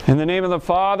In the name of the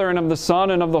Father, and of the Son,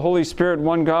 and of the Holy Spirit,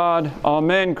 one God.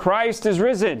 Amen. Christ is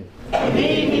risen.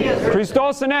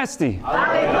 Christos anesti.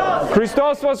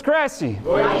 Christos voskresi.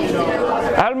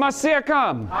 El Messiah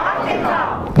come.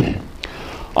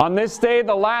 On this day,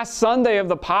 the last Sunday of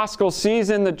the Paschal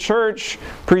season, the Church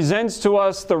presents to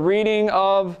us the reading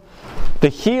of the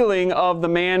healing of the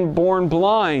man born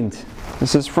blind.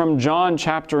 This is from John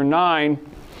chapter 9.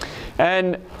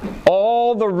 And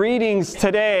all the readings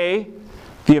today,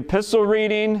 the epistle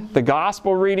reading, the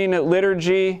gospel reading at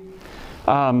liturgy,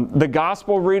 the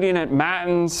gospel reading at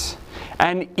matins,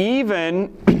 and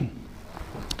even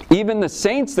the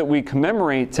saints that we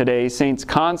commemorate today, Saints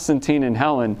Constantine and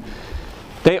Helen,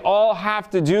 they all have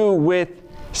to do with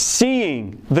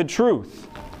seeing the truth.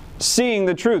 Seeing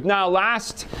the truth. Now,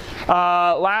 last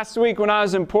week when I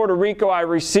was in Puerto Rico, I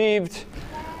received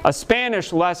a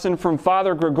Spanish lesson from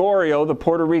Father Gregorio, the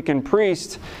Puerto Rican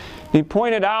priest. He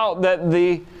pointed out that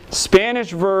the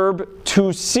Spanish verb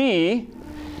to see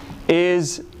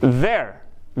is ver.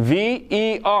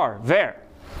 V-E-R, ver.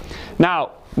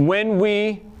 Now, when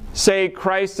we say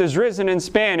Christ is risen in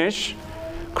Spanish,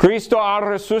 Cristo ha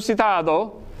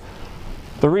resucitado,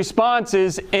 the response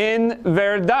is en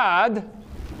verdad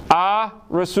ha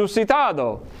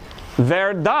resucitado.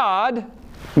 Verdad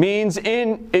means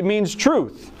it means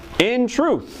truth. In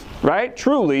truth, right?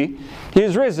 Truly, he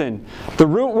is risen. The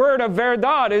root word of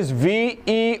verdad is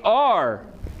V-E-R.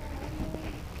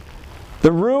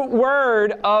 The root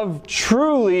word of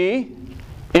truly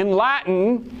in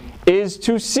Latin is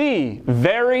to see.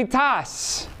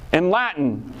 Veritas in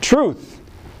Latin. Truth.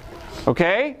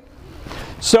 Okay?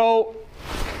 So,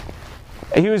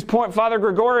 Father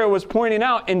Gregorio was pointing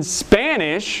out in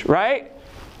Spanish, right?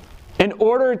 In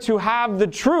order to have the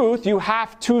truth, you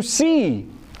have to see.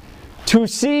 To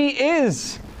see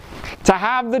is to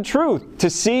have the truth, to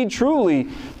see truly,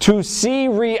 to see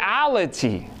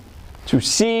reality. To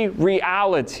see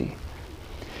reality.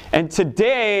 And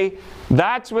today,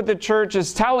 that's what the Church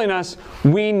is telling us.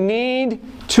 We need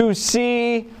to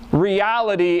see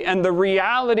reality, and the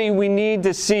reality we need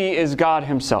to see is God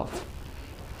Himself.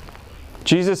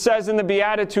 Jesus says in the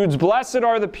Beatitudes, "Blessed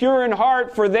are the pure in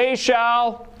heart, for they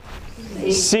shall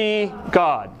see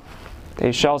God."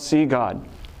 They shall see God.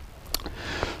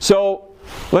 So,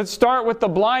 let's start with the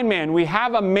blind man. We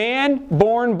have a man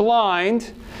born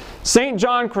blind. St.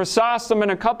 John Chrysostom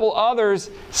and a couple others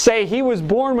say he was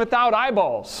born without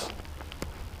eyeballs.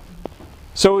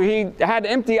 So he had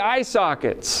empty eye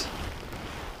sockets,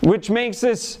 which makes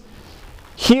this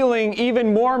healing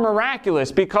even more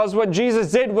miraculous, because what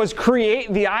Jesus did was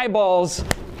create the eyeballs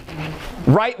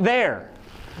right there.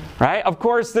 Right? Of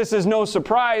course, this is no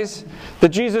surprise that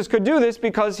Jesus could do this,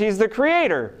 because He's the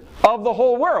creator of the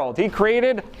whole world. He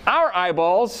created our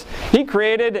eyeballs. He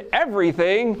created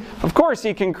everything. Of course,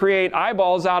 He can create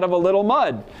eyeballs out of a little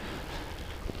mud.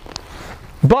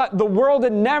 But the world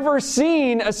had never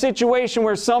seen a situation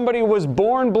where somebody was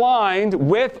born blind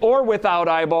with or without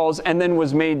eyeballs and then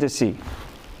was made to see.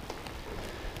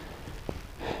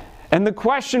 And the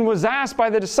question was asked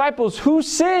by the disciples, who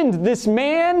sinned, this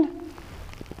man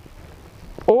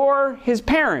or his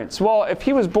parents? Well, if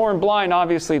he was born blind,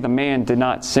 obviously the man did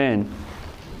not sin.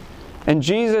 And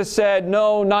Jesus said,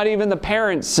 no, not even the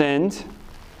parents sinned.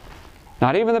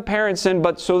 Not even the parents sinned,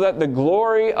 but so that the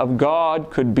glory of God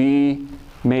could be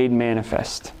made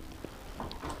manifest.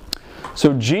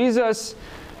 So Jesus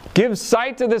gives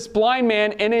sight to this blind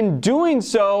man, and in doing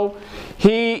so,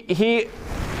 he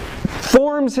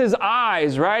forms his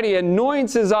eyes, right? He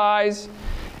anoints his eyes.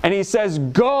 And he says,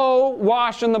 go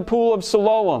wash in the pool of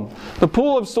Siloam. The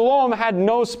pool of Siloam had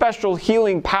no special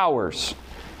healing powers.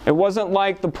 It wasn't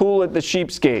like the pool at the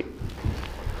Sheep's Gate.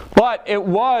 But it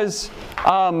was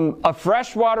a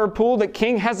freshwater pool that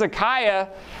King Hezekiah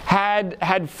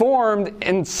had formed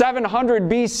in 700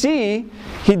 BC.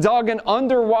 He dug an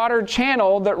underwater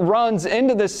channel that runs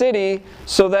into the city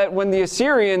so that when the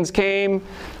Assyrians came,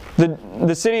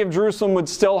 the city of Jerusalem would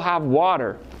still have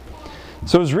water.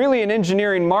 So it was really an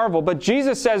engineering marvel. But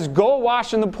Jesus says, go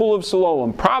wash in the pool of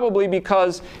Siloam, probably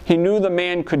because He knew the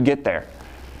man could get there.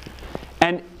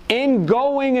 And in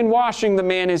going and washing, the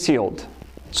man is healed.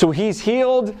 So he's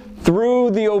healed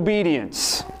through the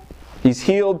obedience. He's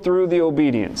healed through the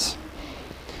obedience.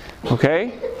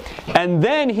 Okay? And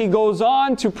then he goes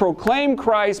on to proclaim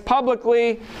Christ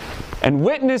publicly and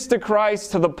witness to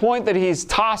Christ to the point that he's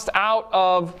tossed out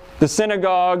of the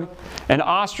synagogue and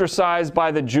ostracized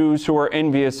by the Jews who are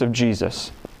envious of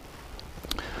Jesus.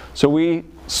 So we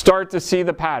start to see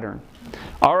the pattern.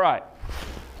 All right.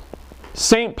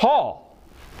 St. Paul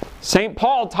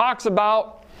talks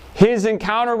about his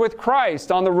encounter with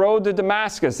Christ on the road to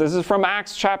Damascus. This is from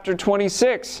Acts chapter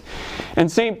 26.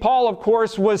 And St. Paul, of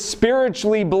course, was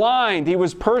spiritually blind. He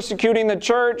was persecuting the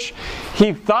church.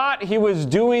 He thought he was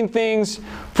doing things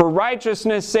for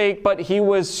righteousness' sake, but he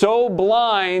was so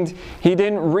blind he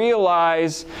didn't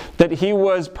realize that he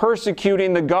was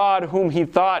persecuting the God whom he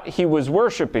thought he was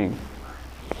worshiping.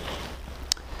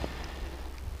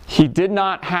 He did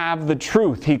not have the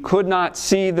truth. He could not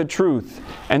see the truth.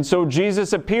 And so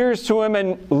Jesus appears to him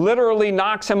and literally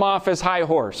knocks him off his high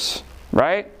horse,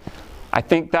 right? I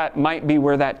think that might be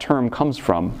where that term comes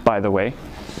from, by the way.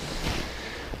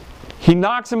 He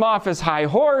knocks him off his high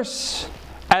horse,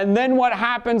 and then what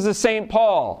happens to St.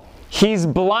 Paul? He's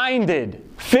blinded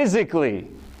physically.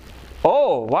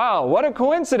 Oh, wow, what a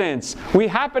coincidence. We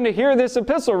happen to hear this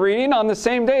epistle reading on the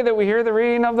same day that we hear the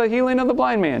reading of the healing of the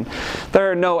blind man.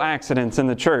 There are no accidents in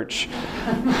the church.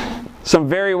 Some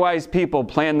very wise people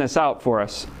planned this out for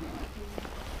us.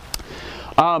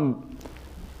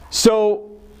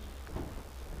 So,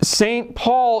 St.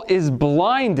 Paul is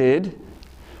blinded,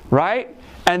 right?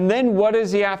 And then what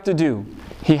does he have to do?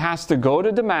 He has to go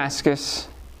to Damascus,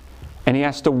 and he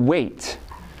has to wait,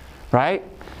 right?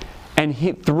 And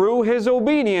through his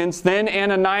obedience, then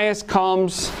Ananias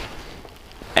comes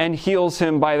and heals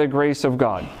him by the grace of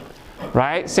God.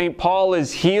 Right? St. Paul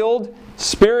is healed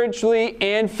spiritually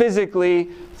and physically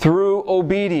through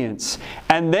obedience.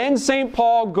 And then St.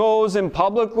 Paul goes and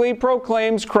publicly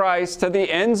proclaims Christ to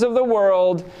the ends of the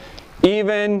world,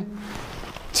 even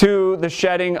to the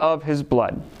shedding of his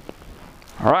blood.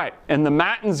 All right, in the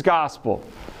Matins Gospel,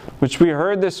 which we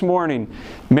heard this morning,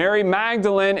 Mary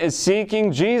Magdalene is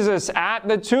seeking Jesus at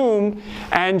the tomb,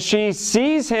 and she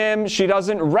sees him. She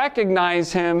doesn't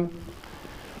recognize him,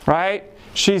 right?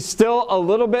 She's still a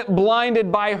little bit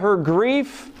blinded by her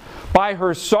grief, by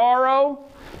her sorrow.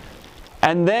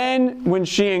 And then when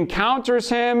she encounters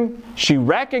him, she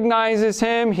recognizes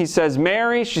him. He says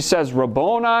Mary. She says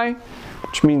Rabboni,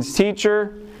 which means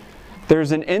teacher.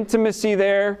 There's an intimacy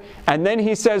there. And then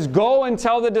he says, go and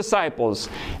tell the disciples.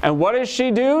 And what does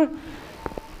she do?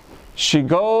 She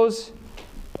goes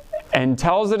and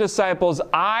tells the disciples,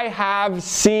 I have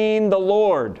seen the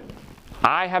Lord.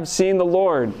 I have seen the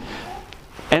Lord.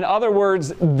 In other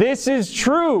words, this is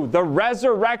true. The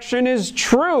resurrection is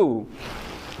true.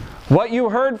 What you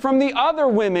heard from the other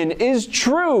women is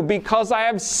true because I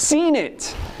have seen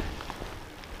it.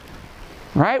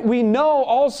 Right? We know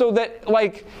also that,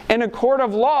 like in a court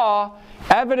of law,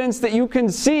 evidence that you can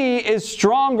see is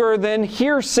stronger than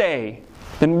hearsay,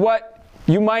 than what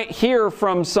you might hear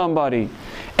from somebody.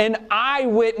 An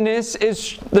eyewitness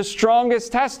is the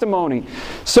strongest testimony.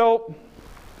 So,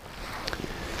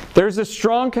 there's a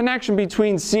strong connection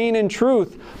between seeing and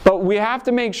truth, but we have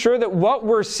to make sure that what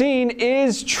we're seeing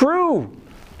is true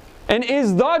and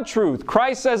is the truth.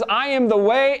 Christ says, I am the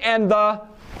way and the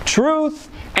truth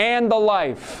and the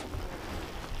life.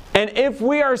 And if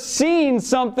we are seeing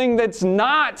something that's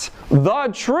not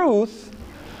the truth,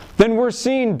 then we're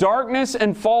seeing darkness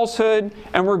and falsehood,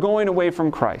 and we're going away from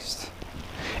Christ.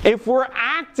 If we're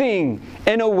acting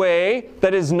in a way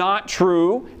that is not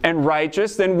true and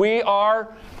righteous, then we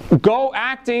are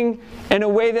acting in a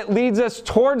way that leads us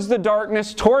towards the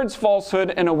darkness, towards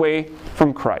falsehood, and away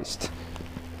from Christ.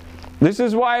 This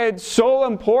is why it's so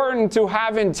important to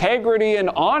have integrity and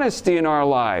honesty in our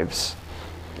lives.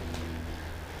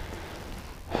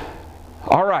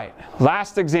 All right,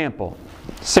 last example.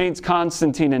 Saints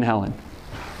Constantine and Helen.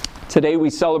 Today we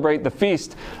celebrate the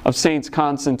feast of Saints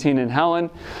Constantine and Helen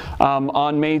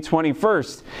on May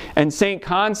 21st. And Saint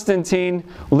Constantine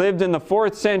lived in the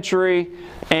 4th century,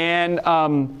 and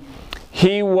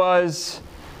he was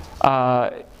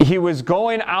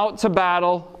going out to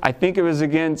battle. I think it was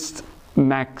against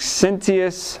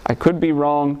Maxentius. I could be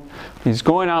wrong. He's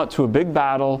going out to a big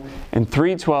battle in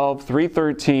 312,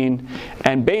 313,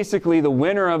 and basically the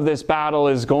winner of this battle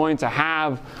is going to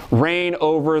have reign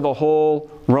over the whole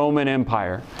Roman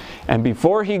Empire. And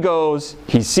before he goes,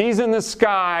 he sees in the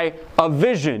sky a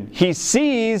vision. He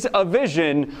sees a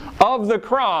vision of the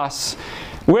cross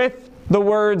with the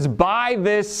words, by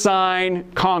this sign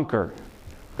conquer.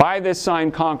 By this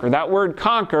sign conquer. That word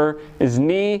conquer is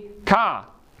Ni-ka.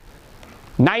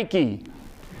 Nike.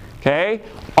 Okay?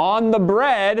 On the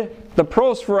bread, the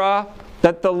prosphora,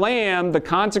 that the lamb, the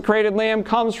consecrated lamb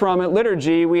comes from at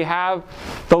liturgy, we have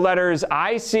the letters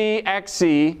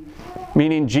ICXC,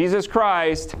 meaning Jesus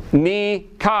Christ,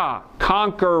 Ni-ka,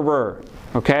 conqueror.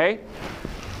 Okay?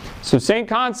 So St.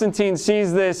 Constantine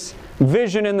sees this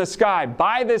vision in the sky.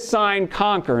 By this sign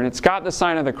conquer. And it's got the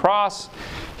sign of the cross.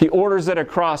 He orders that a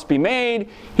cross be made.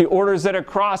 He orders that a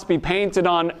cross be painted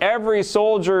on every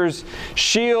soldier's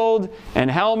shield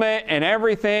and helmet and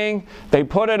everything. They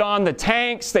put it on the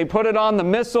tanks. They put it on the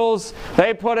missiles.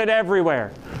 They put it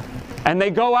everywhere. And they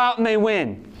go out and they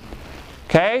win.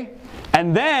 Okay?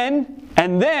 And then,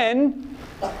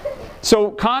 so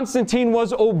Constantine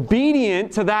was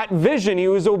obedient to that vision. He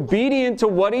was obedient to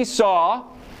what he saw.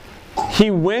 He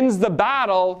wins the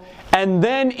battle. And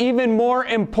then, even more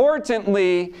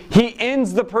importantly, he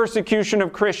ends the persecution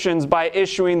of Christians by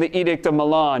issuing the Edict of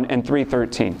Milan in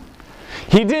 313.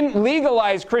 He didn't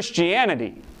legalize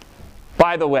Christianity,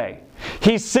 by the way.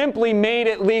 He simply made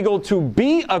it legal to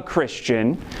be a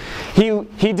Christian.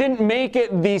 He didn't make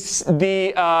it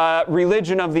the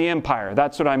religion of the empire.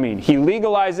 That's what I mean. He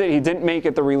legalized it. He didn't make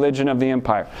it the religion of the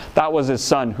empire. That was his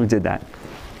son who did that.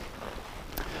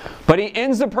 But he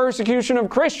ends the persecution of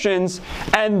Christians,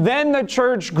 and then the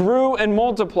church grew and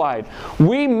multiplied.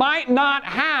 We might not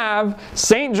have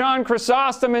St. John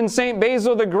Chrysostom and St.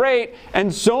 Basil the Great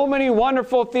and so many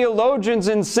wonderful theologians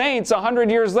and saints 100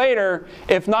 years later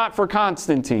if not for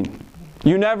Constantine.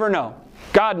 You never know.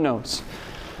 God knows.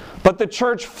 But the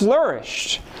church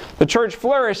flourished. The church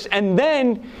flourished, and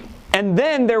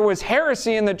then there was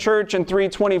heresy in the church in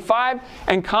 325,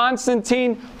 and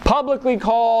Constantine publicly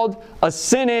called a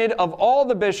synod of all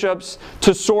the bishops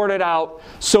to sort it out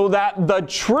so that the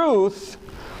truth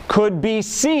could be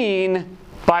seen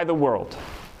by the world.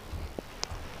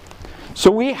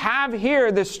 So we have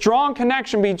here this strong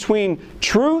connection between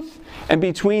truth and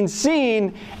between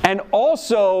seeing, and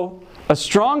also a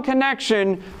strong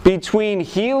connection between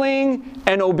healing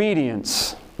and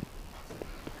obedience.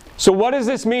 So what does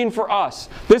this mean for us?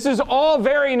 This is all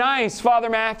very nice,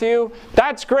 Father Matthew.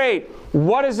 That's great.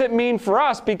 What does it mean for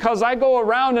us? Because I go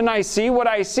around and I see what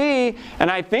I see,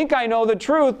 and I think I know the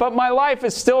truth, but my life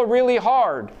is still really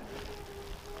hard.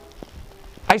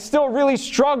 I still really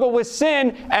struggle with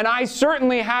sin, and I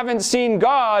certainly haven't seen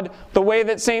God the way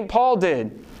that St. Paul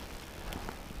did.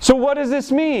 So what does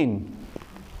this mean?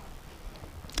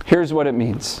 Here's what it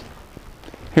means.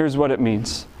 Here's what it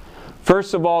means.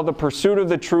 First of all, the pursuit of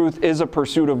the truth is a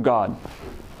pursuit of God.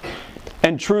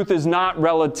 And truth is not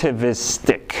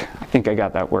relativistic. I think I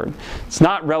got that word. It's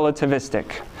not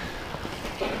relativistic.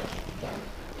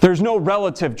 There's no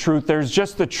relative truth. There's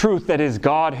just the truth that is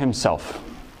God Himself.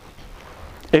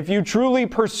 If you truly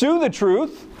pursue the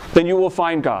truth, then you will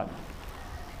find God.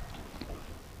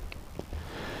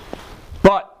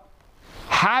 But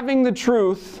having the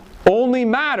truth only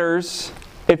matters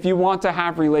if you want to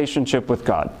have relationship with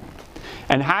God.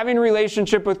 And having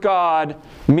relationship with God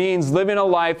means living a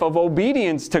life of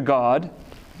obedience to God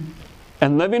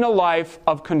and living a life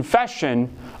of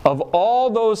confession of all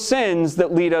those sins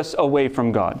that lead us away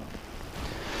from God.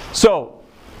 So,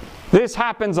 this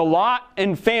happens a lot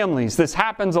in families. This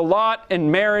happens a lot in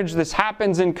marriage. This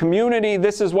happens in community.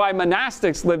 This is why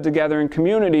monastics live together in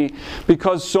community,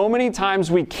 because so many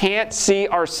times we can't see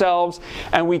ourselves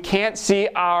and we can't see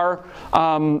our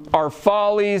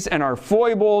follies and our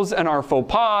foibles and our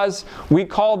faux pas. We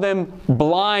call them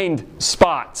blind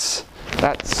spots.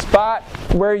 That spot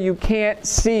where you can't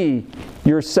see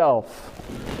yourself.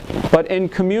 But in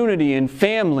community, in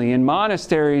family, in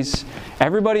monasteries,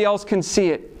 everybody else can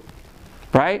see it.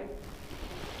 Right?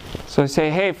 So I say,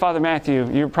 hey, Father Matthew,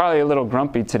 you're probably a little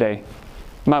grumpy today.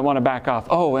 You might want to back off.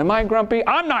 Oh, am I grumpy?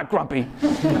 I'm not grumpy.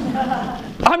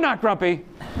 I'm not grumpy.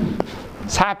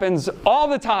 This happens all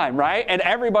the time, right? In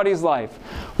everybody's life.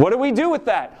 What do we do with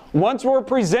that? Once we're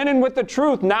presented with the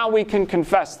truth, now we can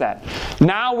confess that.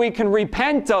 Now we can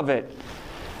repent of it.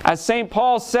 As St.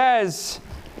 Paul says,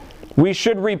 we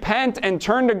should repent and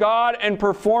turn to God and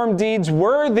perform deeds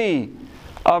worthy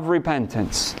of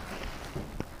repentance.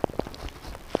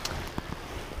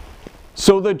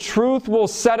 So the truth will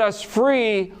set us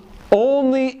free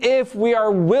only if we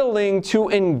are willing to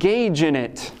engage in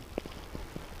it.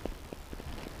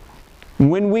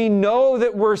 When we know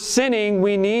that we're sinning,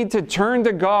 we need to turn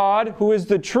to God, who is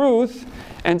the truth,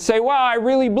 and say, wow, I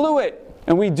really blew it.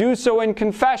 And we do so in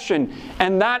confession.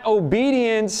 And that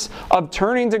obedience of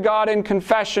turning to God in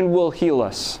confession will heal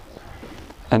us.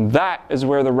 And that is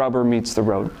where the rubber meets the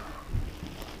road.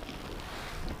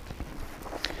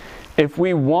 If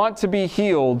we want to be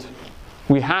healed,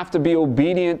 we have to be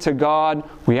obedient to God.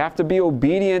 We have to be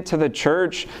obedient to the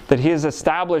church that He has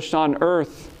established on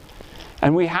earth.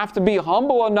 And we have to be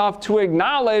humble enough to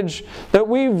acknowledge that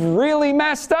we've really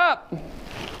messed up.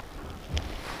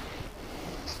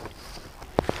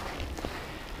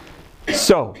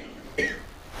 So,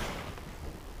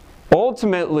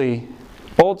 ultimately,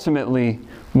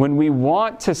 When we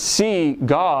want to see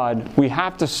God, we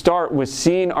have to start with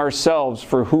seeing ourselves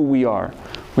for who we are.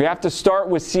 We have to start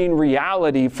with seeing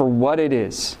reality for what it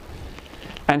is.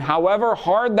 And however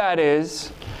hard that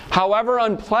is, however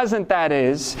unpleasant that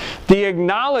is, the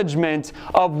acknowledgement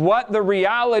of what the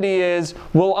reality is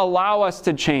will allow us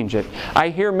to change it. I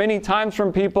hear many times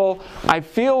from people, I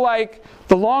feel like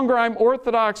the longer I'm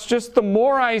Orthodox, just the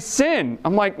more I sin.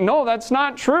 I'm like, no, that's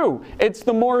not true. It's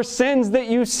the more sins that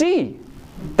you see.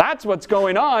 That's what's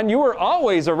going on. You were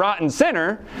always a rotten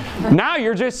sinner. Now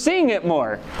you're just seeing it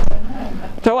more.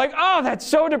 They're like, oh, that's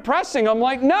so depressing. I'm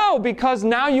like, no, because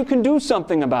now you can do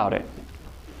something about it.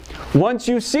 Once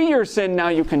you see your sin, now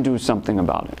you can do something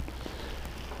about it.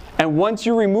 And once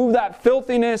you remove that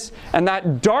filthiness and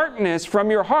that darkness from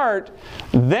your heart,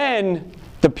 then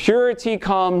the purity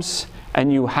comes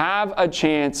and you have a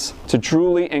chance to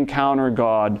truly encounter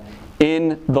God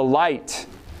in the light.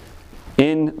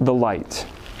 In the light.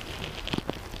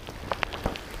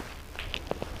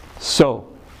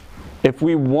 So, if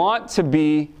we want to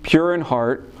be pure in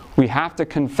heart, we have to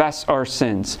confess our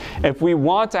sins. If we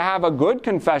want to have a good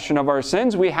confession of our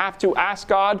sins, we have to ask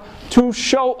God to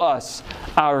show us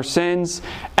our sins.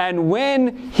 And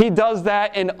when He does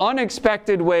that in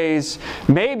unexpected ways,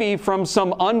 maybe from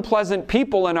some unpleasant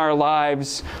people in our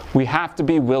lives, we have to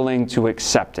be willing to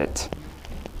accept it.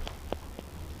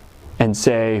 And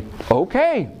say,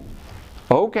 okay,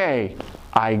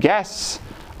 I guess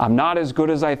I'm not as good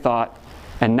as I thought,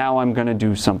 and now I'm going to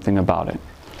do something about it.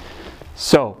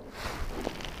 So,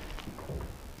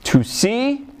 to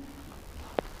see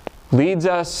leads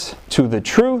us to the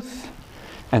truth,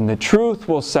 and the truth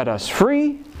will set us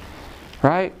free,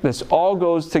 right? This all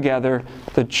goes together.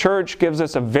 The church gives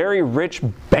us a very rich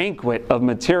banquet of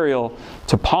material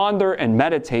to ponder and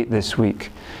meditate this week.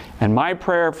 And my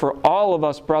prayer for all of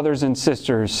us, brothers and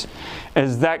sisters,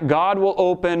 is that God will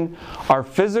open our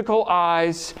physical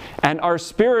eyes and our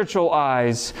spiritual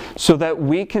eyes so that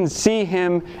we can see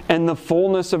Him in the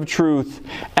fullness of truth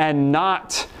and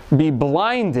not be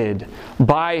blinded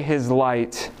by His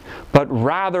light, but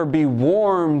rather be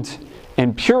warmed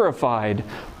and purified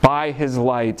by His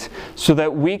light, so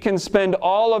that we can spend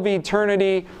all of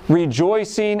eternity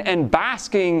rejoicing and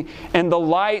basking in the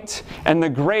light and the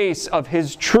grace of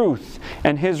His truth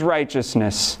and His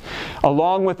righteousness,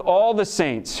 along with all the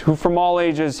saints who from all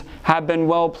ages have been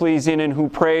well-pleasing and who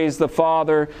praise the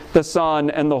Father, the Son,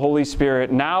 and the Holy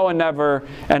Spirit, now and ever,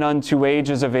 and unto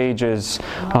ages of ages.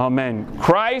 Amen.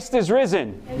 Christ is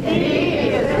risen. Indeed, He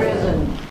is risen.